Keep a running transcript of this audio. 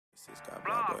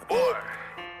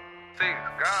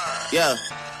Yeah.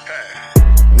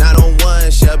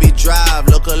 901 Shelby Drive,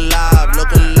 look alive,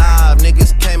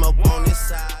 niggas came up on this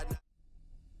side.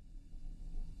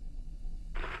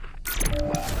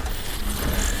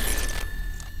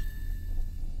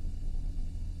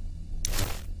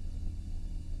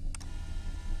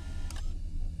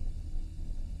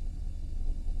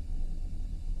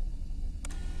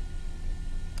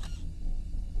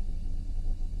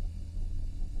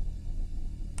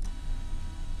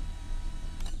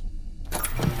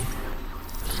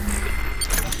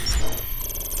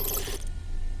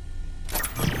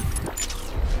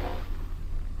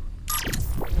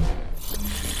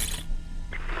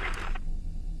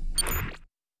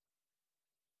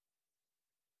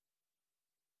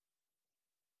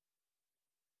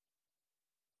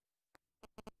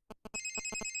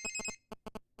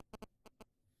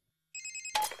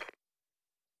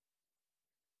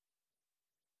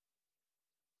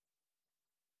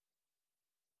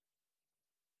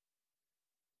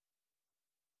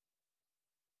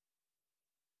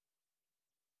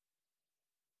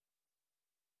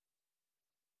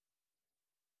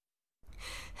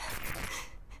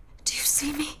 Do you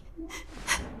see me?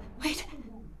 Wait.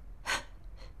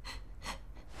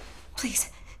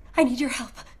 Please, I need your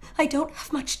help. I don't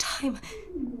have much time.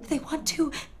 They want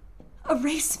to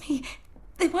erase me.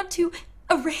 They want to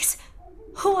erase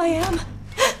who I am.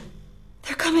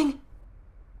 They're coming.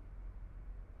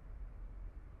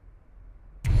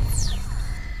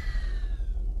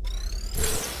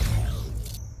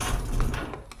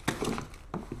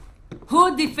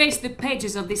 Who defaced the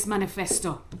pages of this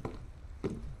manifesto?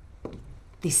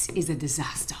 This is a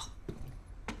disaster.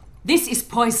 This is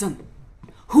poison.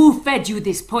 Who fed you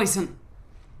this poison?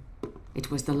 It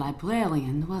was the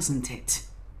librarian, wasn't it?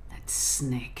 That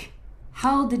snake.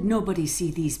 How did nobody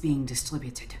see these being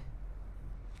distributed?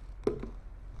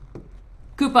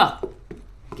 Cooper,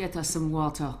 get us some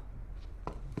water.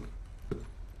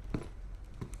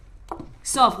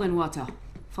 Sovereign water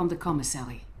from the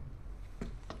commissary.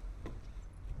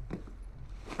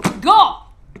 Go!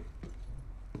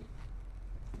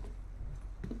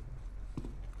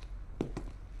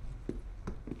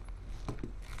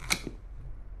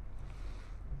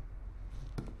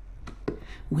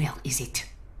 Where is it?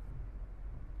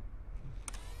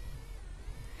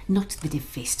 Not the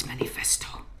defaced manifesto.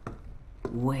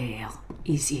 Where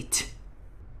is it?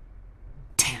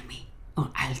 Tell me, or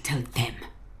I'll tell them.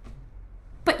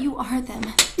 But you are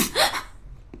them.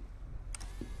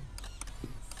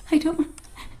 I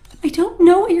don't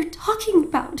know what you're talking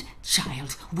about.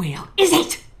 Child, where is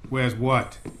it? Where's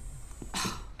what?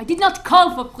 I did not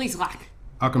call for Prizrak.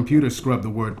 Our computer scrubbed the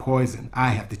word poison.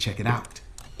 I have to check it out.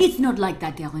 It's not like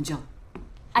that, Derringer.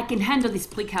 I can handle this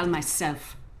precal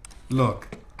myself. Look,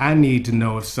 I need to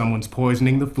know if someone's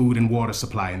poisoning the food and water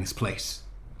supply in this place.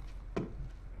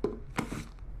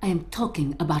 I am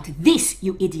talking about this,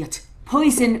 you idiot.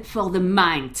 Poison for the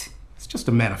mind. It's just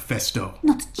a manifesto.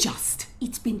 Not just.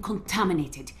 It's been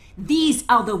contaminated. These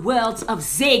are the words of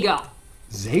Zager.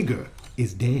 Zager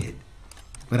is dead.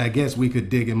 But I guess we could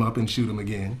dig him up and shoot him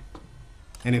again.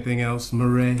 Anything else,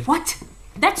 Murray? What?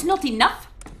 That's not enough?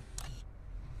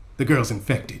 The girl's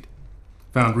infected.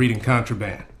 Found reading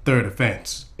contraband. Third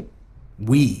offense.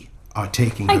 We are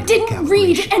taking her I didn't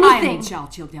read anything. I am in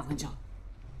charge, Derringer.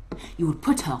 You will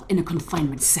put her in a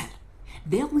confinement cell.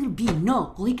 There will be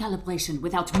no recalibration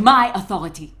without my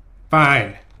authority.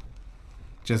 Fine.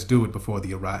 Just do it before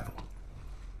the arrival.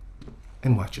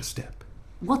 And watch your step.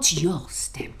 What's your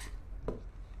step?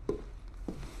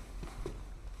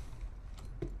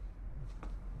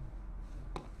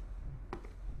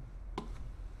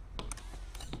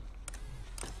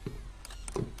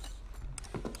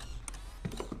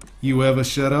 You ever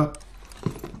shut up?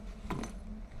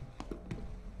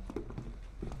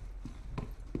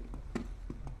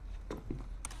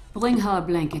 Bring her a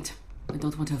blanket. I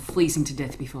don't want her freezing to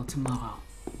death before tomorrow.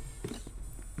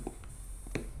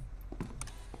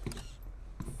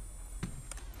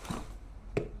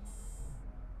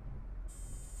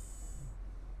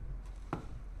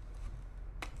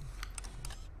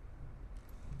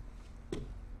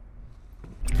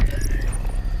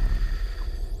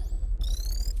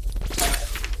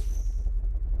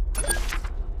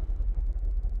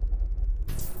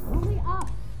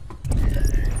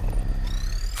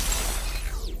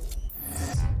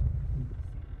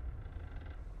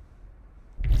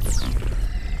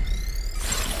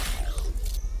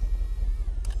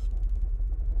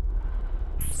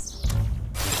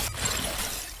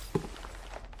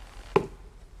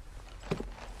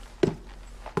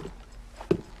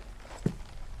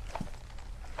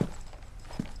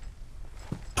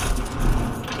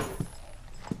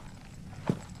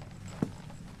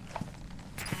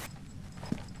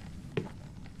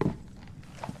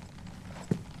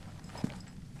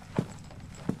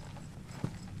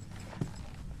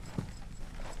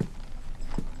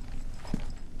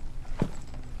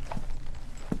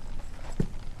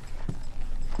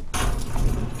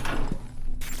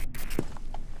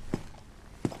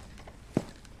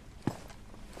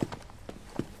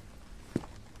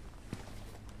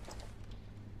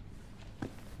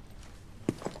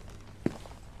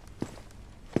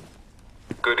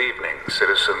 Good evening,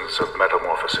 citizens of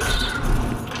Metamorphosis.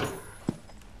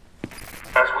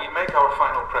 As we make our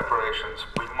final preparations,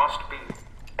 we must be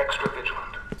extra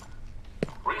vigilant.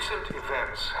 Recent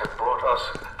events have brought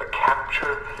us the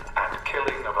capture and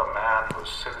killing of a man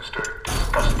whose sinister,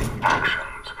 disgusting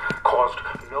actions caused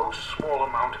no small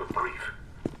amount of grief.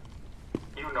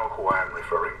 You know who I am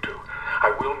referring to.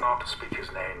 I will not speak his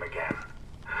name again.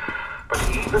 But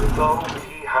even though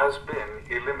he has been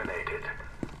eliminated,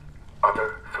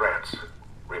 other threats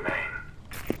remain.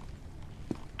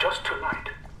 Just tonight,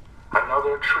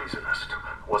 another treasonist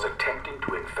was attempting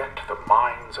to infect the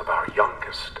minds of our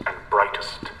youngest and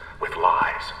brightest with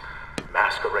lies,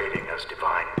 masquerading as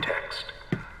divine text.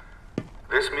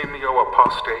 This Mimeo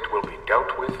apostate will be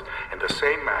dealt with in the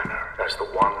same manner as the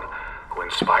one who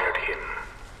inspired him.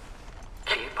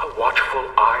 Keep a watchful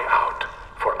eye out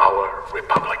for our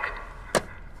Republic,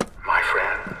 my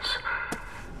friends,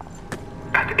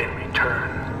 and in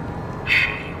return,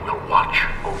 she will watch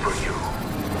over you.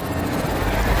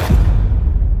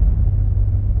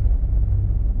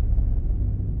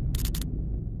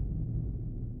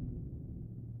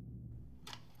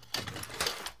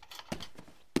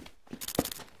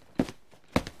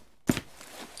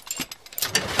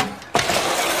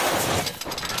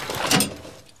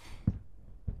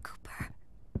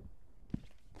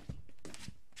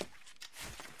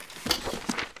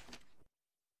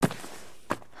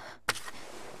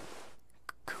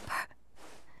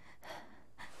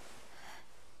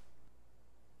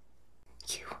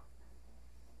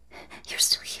 You're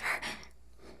still here.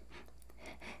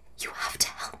 You have to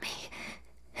help me.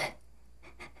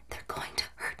 They're going to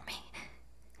hurt me.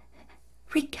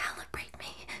 Recalibrate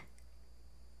me.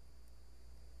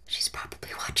 She's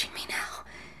probably watching me now.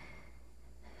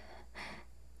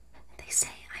 They say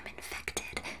I'm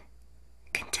infected,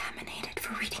 contaminated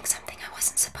for reading something I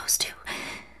wasn't supposed to.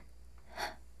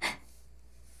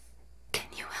 Can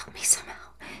you help me somehow?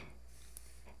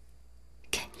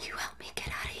 Can you help me get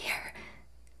out of here?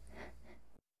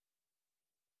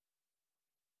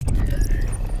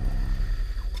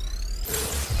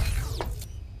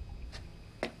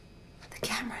 The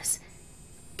cameras.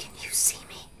 Can you see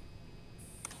me?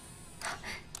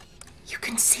 You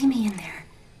can see me in there.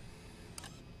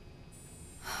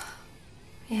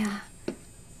 Yeah.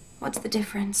 What's the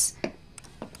difference?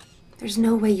 There's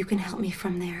no way you can help me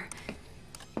from there.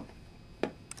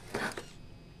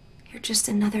 You're just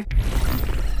another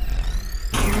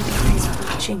pair of eyes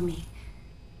watching me.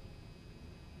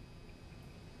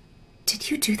 Did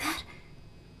you do that?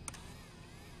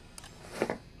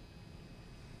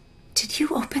 Did you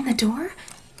open the door?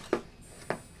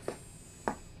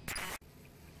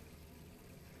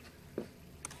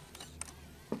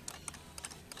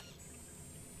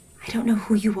 I don't know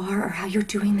who you are or how you're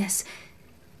doing this,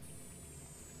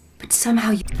 but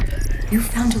somehow you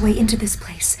found a way into this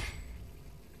place.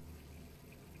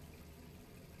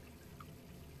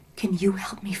 Can you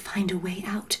help me find a way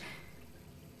out?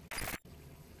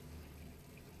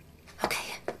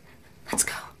 Okay, let's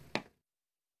go.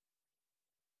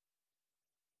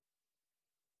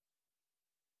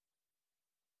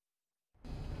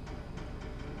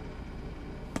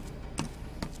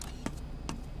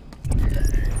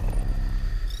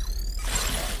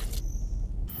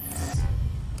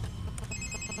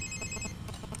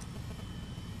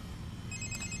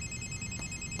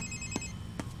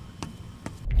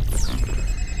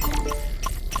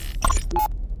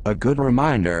 A good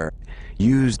reminder,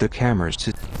 use the cameras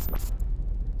to...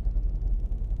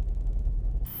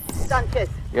 Sanchez,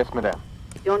 Yes, madame.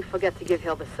 don't forget to give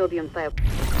her the sodium thiopentol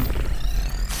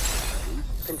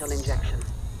injection.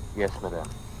 Yes, madame.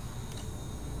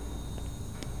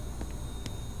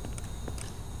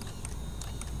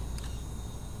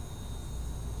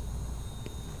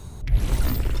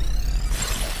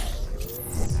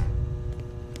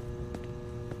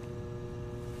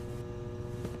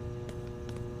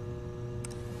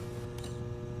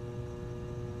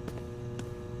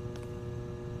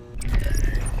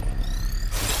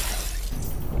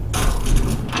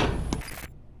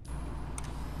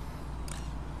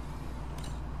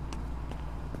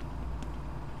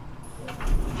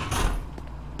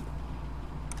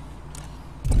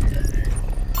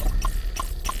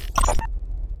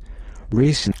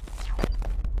 Recent...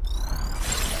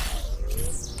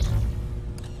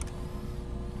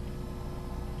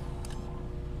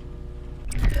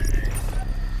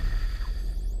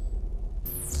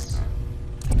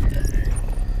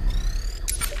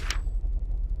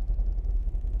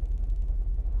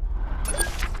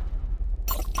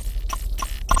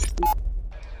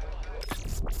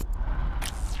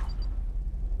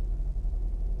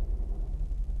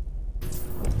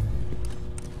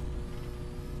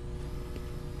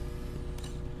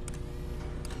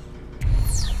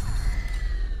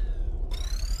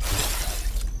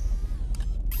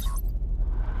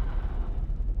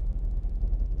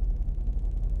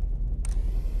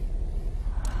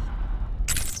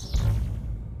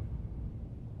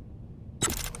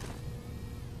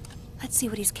 Let's see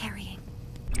what he's carrying.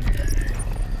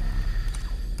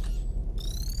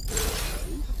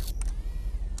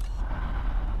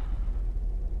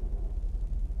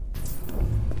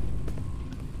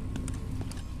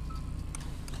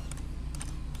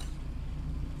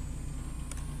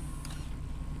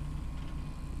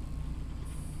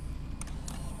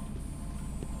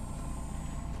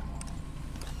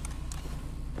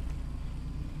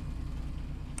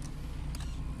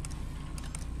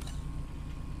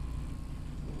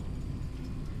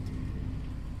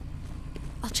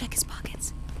 I'll check his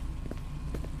pockets.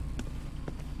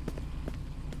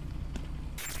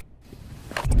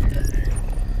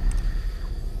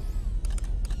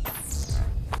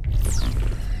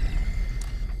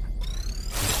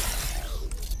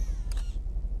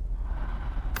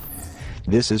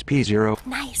 This is P0.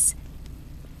 Nice.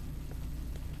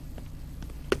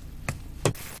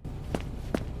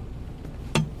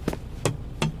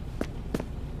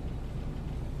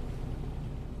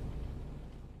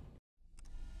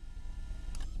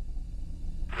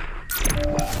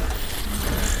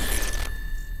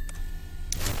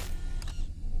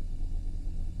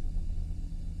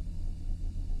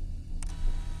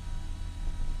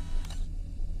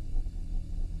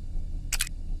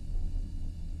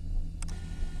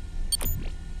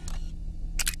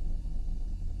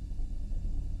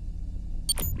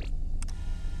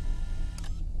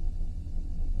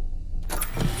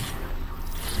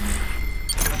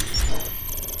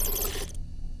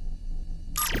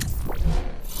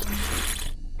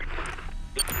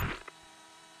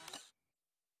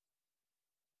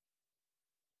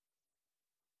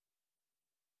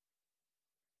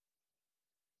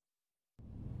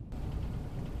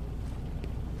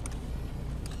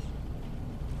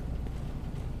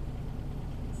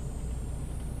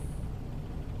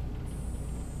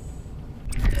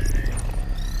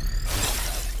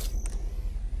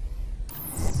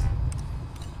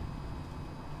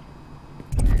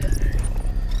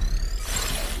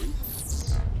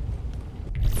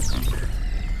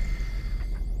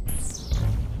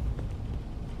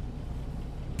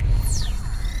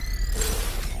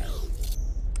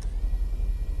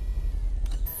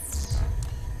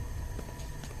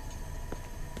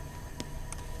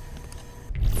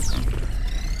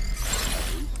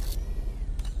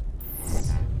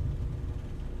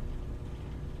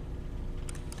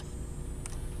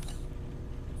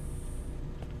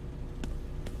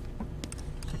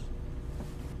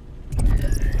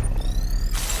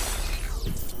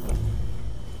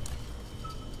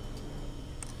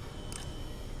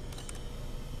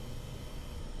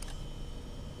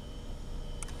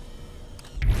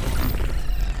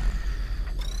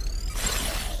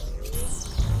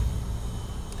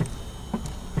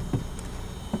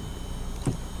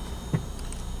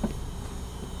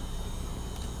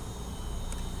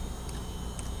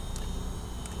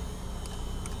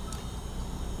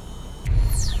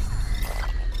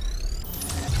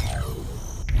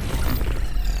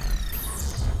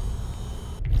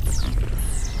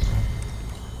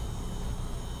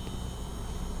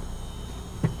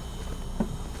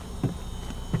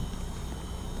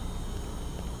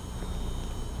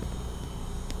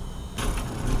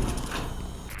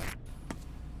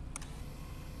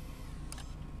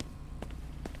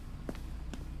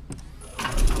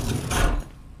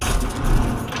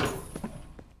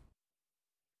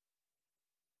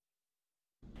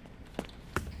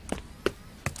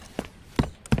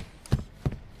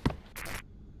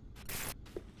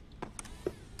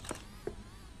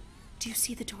 Do you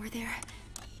see the door there?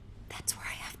 That's where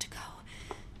I have to go.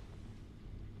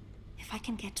 If I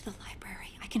can get to the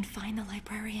library, I can find the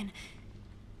librarian.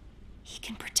 He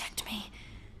can protect me.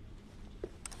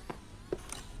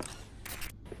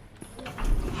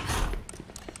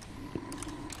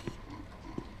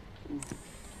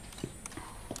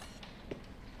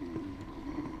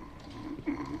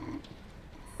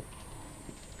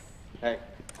 Hey,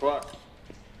 Clark,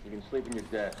 you can sleep in your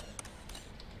desk.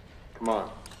 Come on.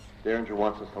 Derringer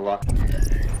wants us to lock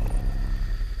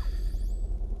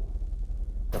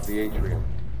up the atrium.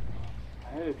 I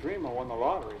had a dream I won the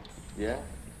lottery. Yeah?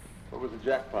 What was the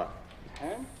jackpot?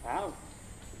 10,000. You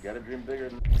gotta dream bigger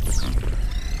than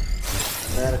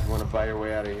that if you want to buy your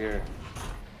way out of here.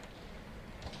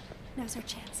 Now's our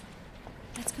chance.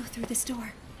 Let's go through this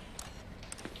door.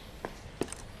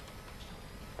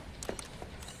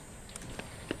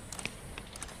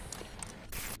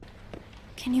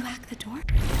 Can you hack the door?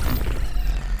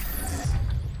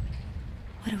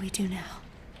 What do we do now?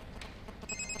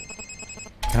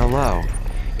 Hello.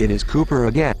 It is Cooper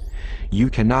again.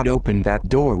 You cannot open that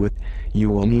door with...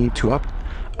 You will need to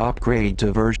upgrade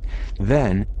to version.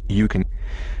 Then, you can...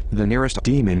 The nearest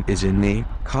demon is in the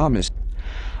calmest.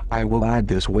 I will add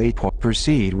this waypoint.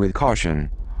 Proceed with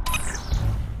caution.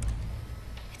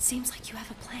 It seems like you have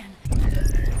a plan.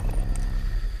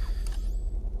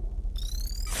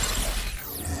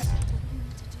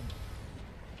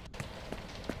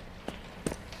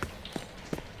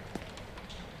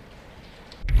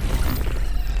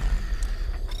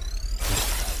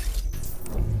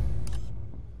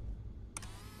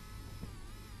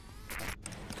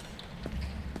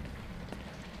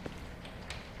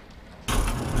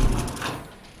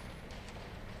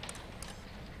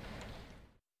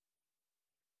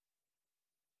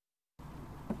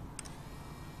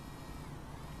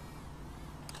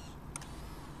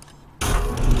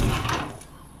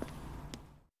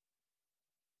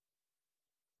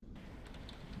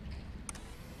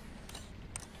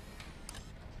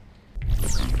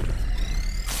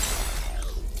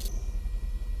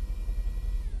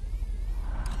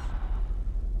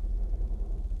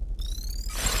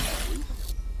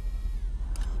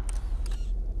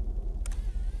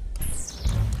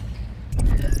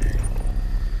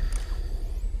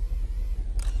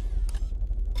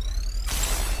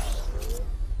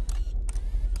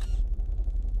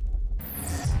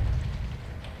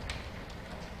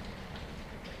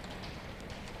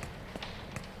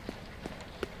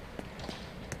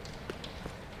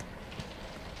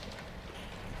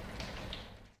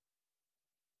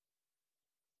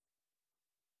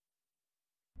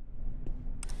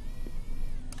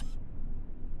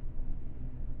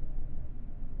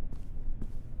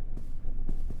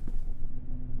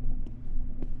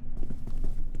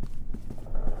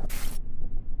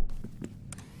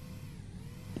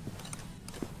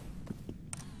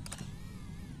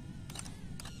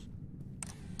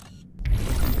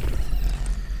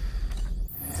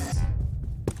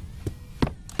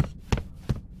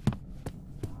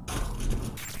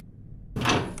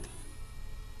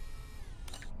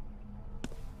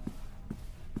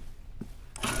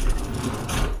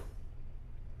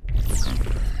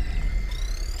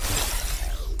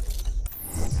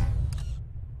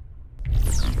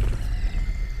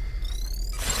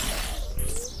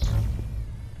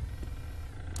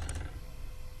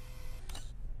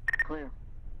 Clear.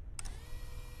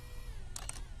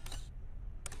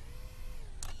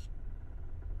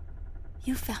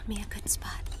 You found me a good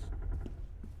spot.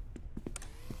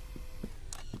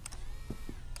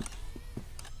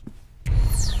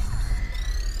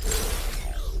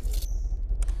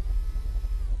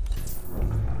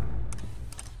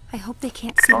 I hope they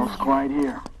can't see me All's here. quiet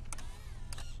here.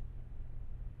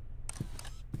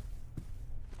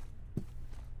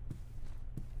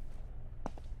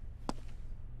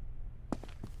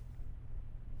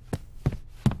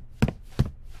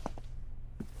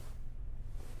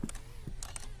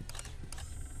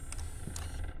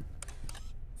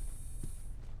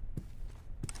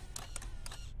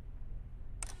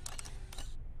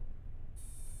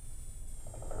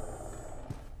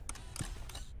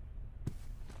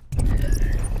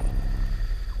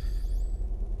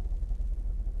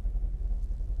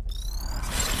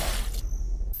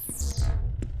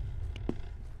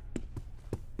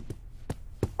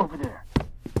 Over there.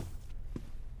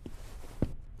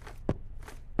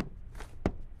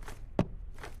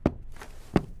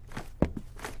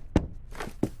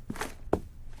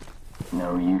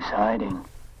 No use hiding.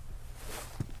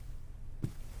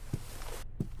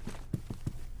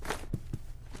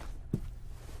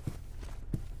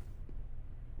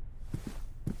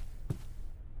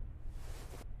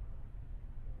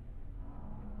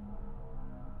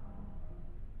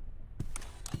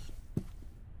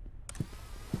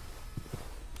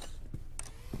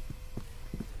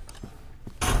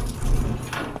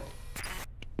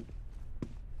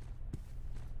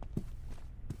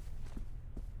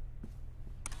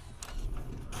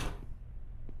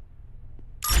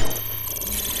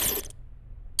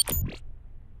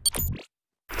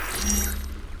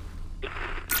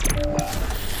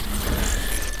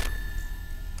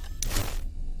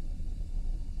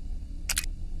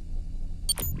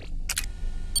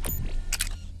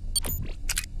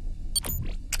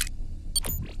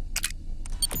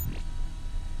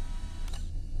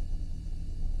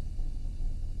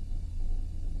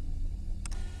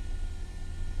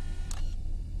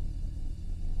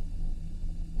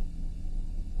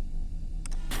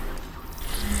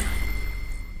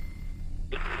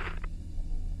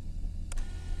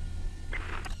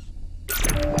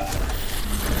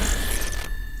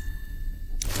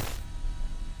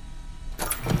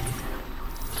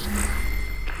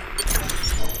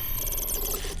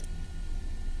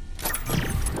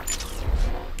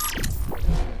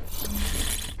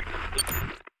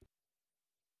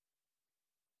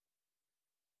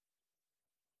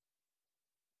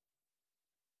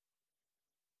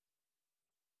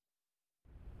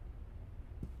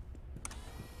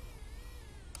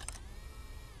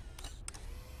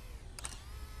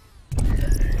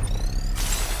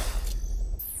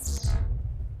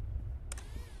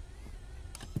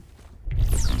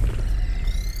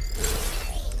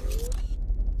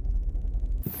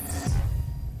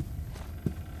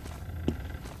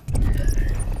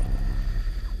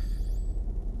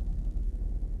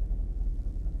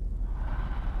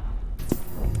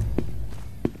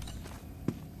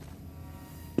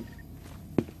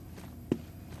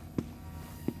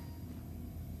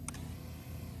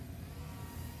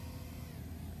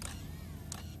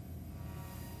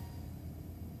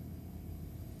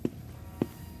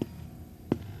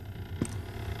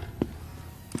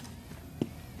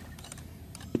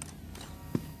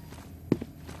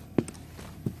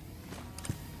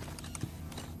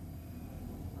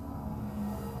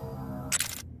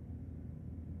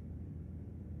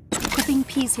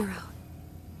 T0.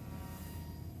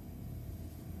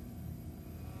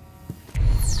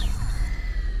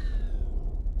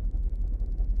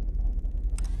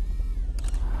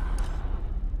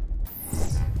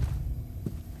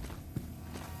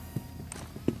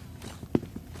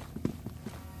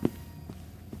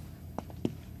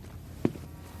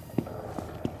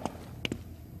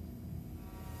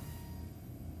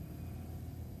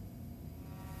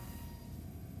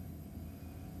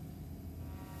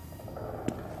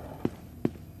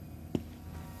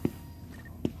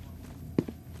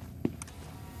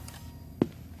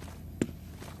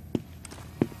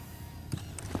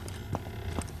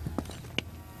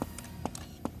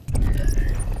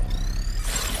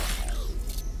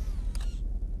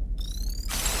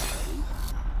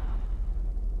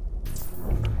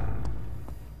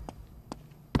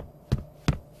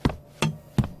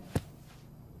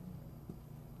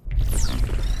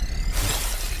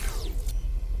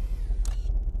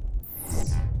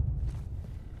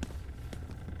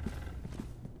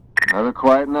 Another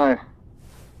quiet night.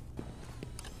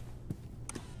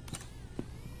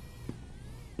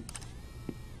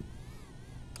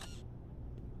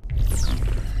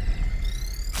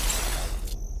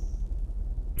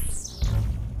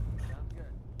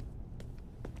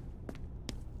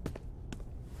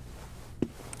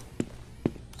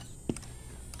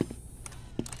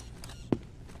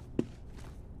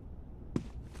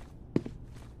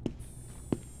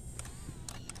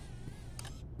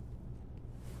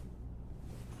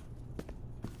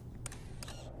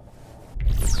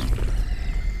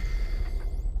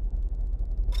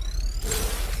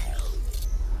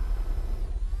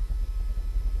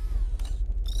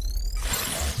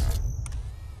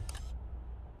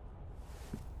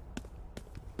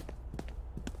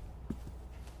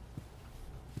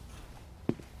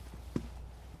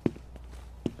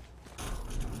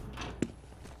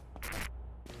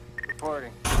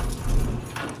 Reporting.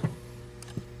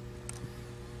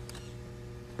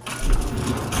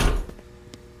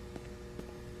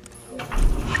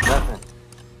 Nothing.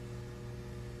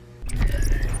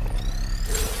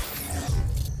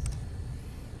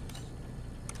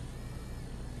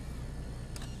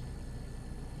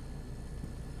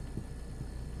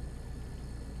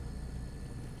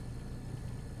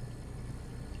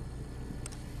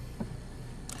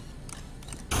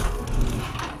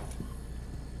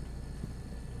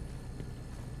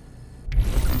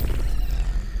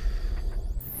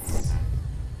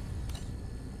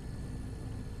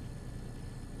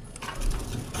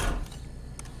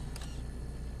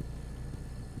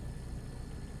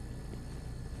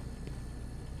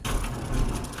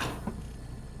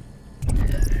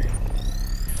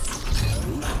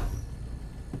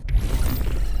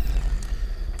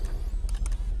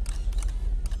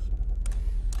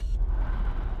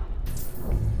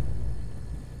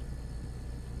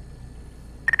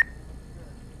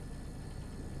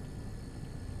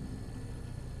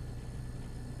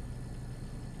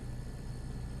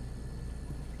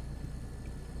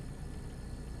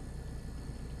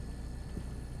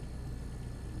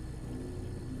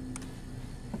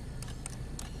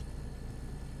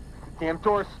 Damn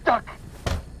door's stuck!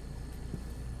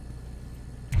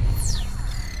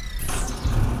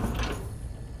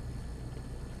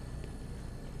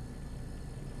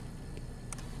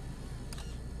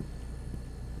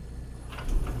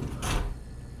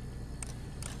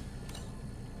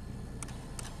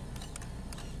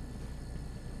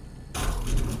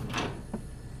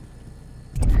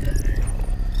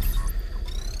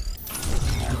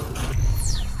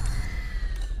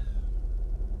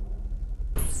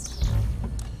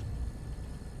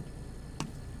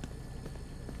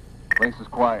 Place is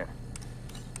quiet.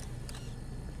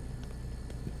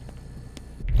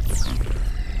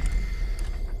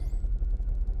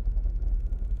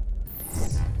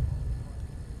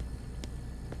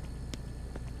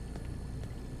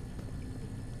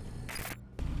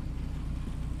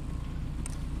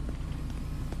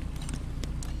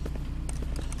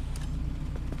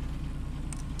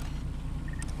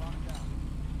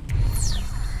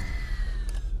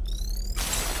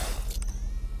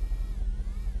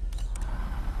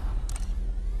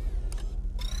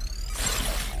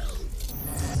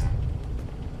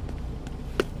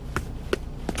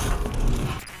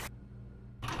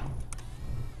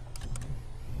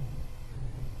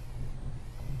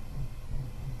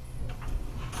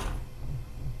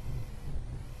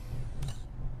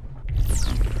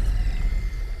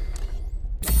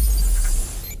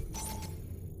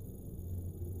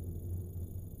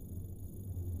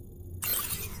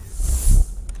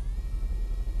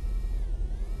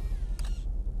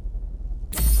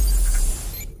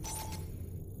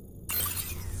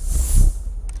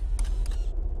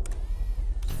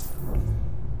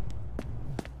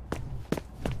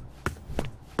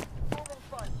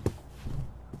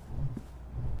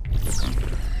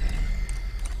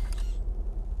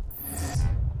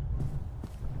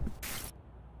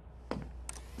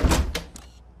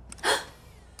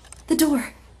 The door.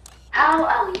 How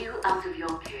are you out of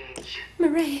your cage?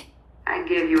 Murray. I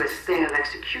gave you a stay of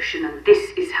execution, and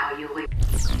this is how you live.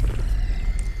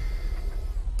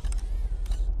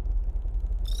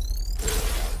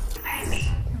 Pay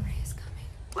me. Murray is coming.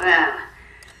 Well,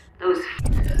 those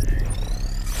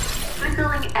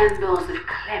flickering embers of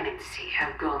clemency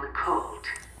have gone cold.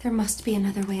 There must be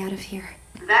another way out of here.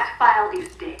 That file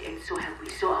is dead, and so have we.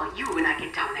 So are you when I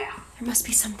get down there. There must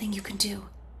be something you can do.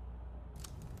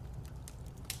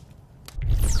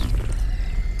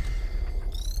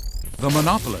 The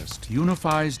monopolist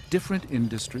unifies different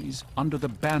industries under the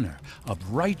banner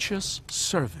of righteous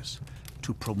service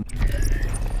to promote.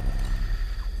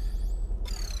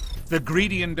 The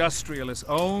greedy industrialist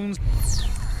owns.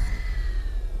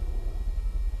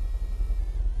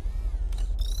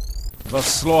 The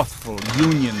slothful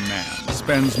union man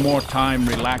spends more time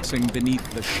relaxing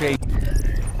beneath the shade.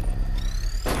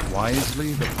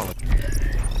 Wisely,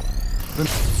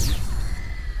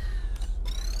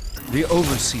 the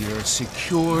overseer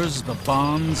secures the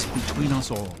bonds between us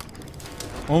all.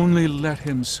 Only let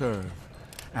him serve,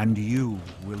 and you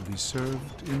will be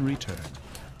served in return.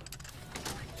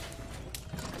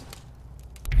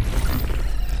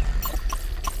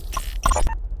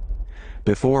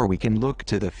 Before we can look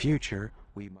to the future,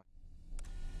 we must...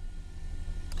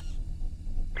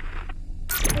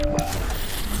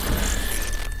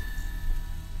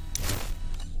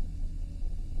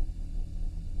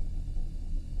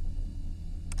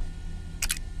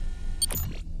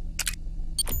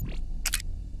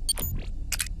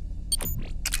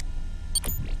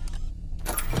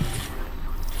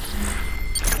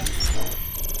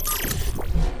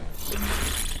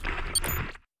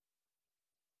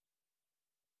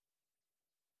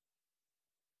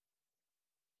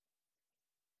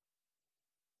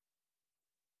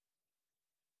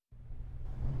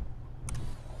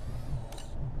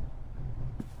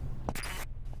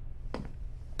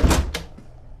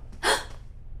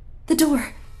 The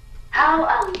door. How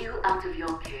are you out of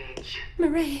your cage?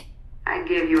 Murray. I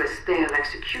gave you a stay of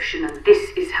execution, and this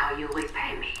is how you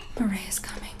repay me. Murray is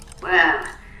coming. Well,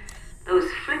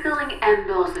 those flickering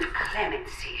embers of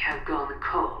clemency have gone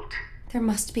cold. There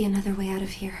must be another way out of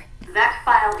here. That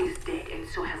file is dead, and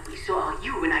so have we. So are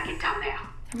you when I get down there.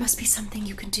 There must be something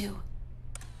you can do.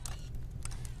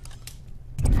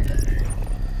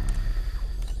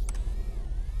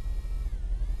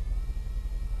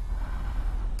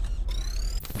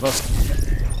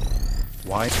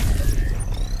 Why?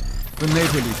 The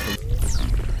neighborly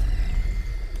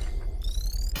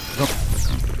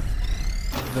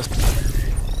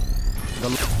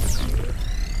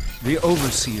the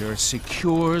overseer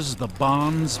secures the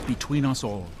bonds between us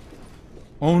all.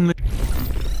 Only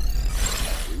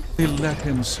let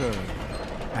him serve,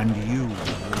 and you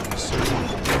will be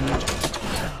served in return.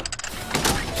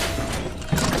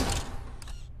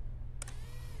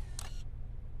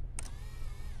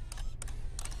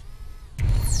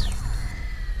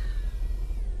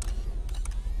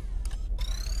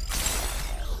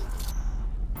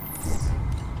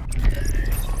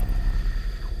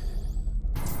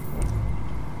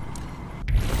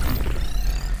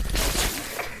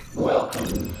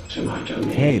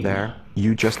 Hey there,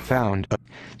 you just found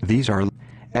these are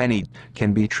any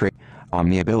can be tricked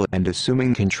omniability and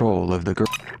assuming control of the girl.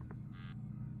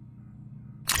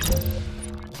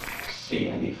 See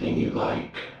anything you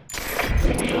like.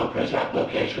 Maybe I'll press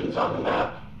applications on the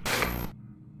map.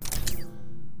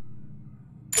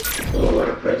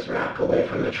 Lower press rack away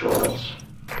from the trolls.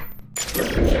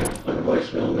 Listen in on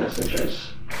voicemail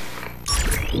messages.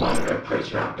 Monitor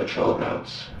press rack patrol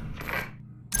routes.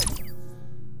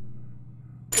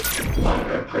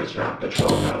 Monitor press rack patrol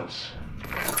routes.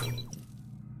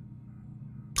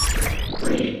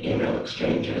 Read email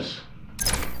exchanges.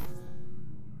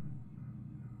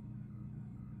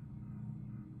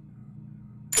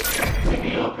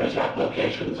 Maybe I'll press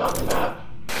applications on the map.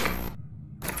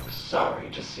 Sorry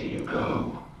to see you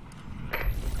go.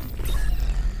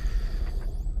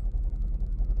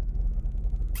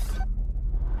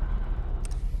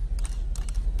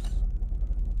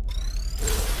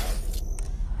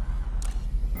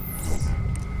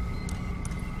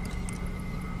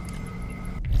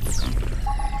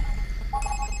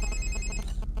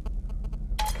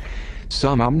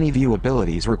 Some OmniView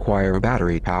abilities require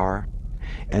battery power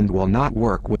and will not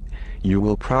work with. You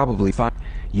will probably find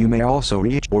you may also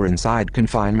reach or inside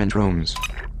confinement rooms.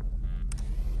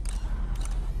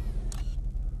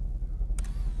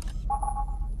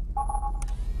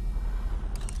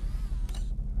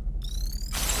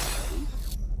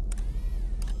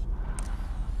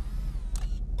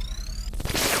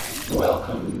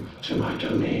 Welcome to my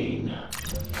domain.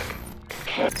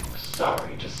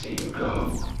 Sorry to see you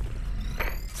go.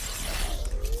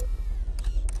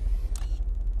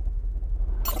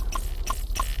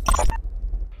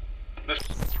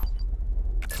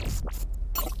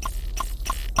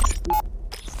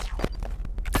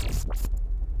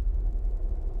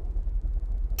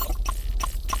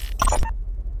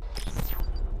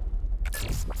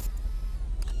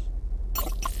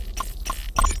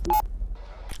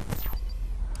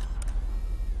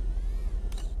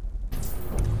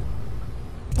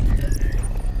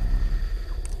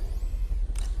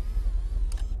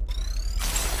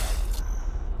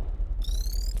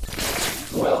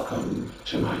 Welcome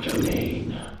to my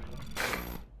domain.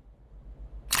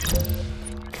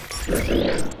 Listen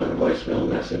in on voicemail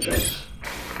messages.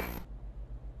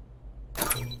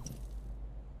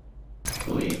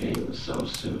 Leaving so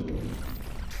soon.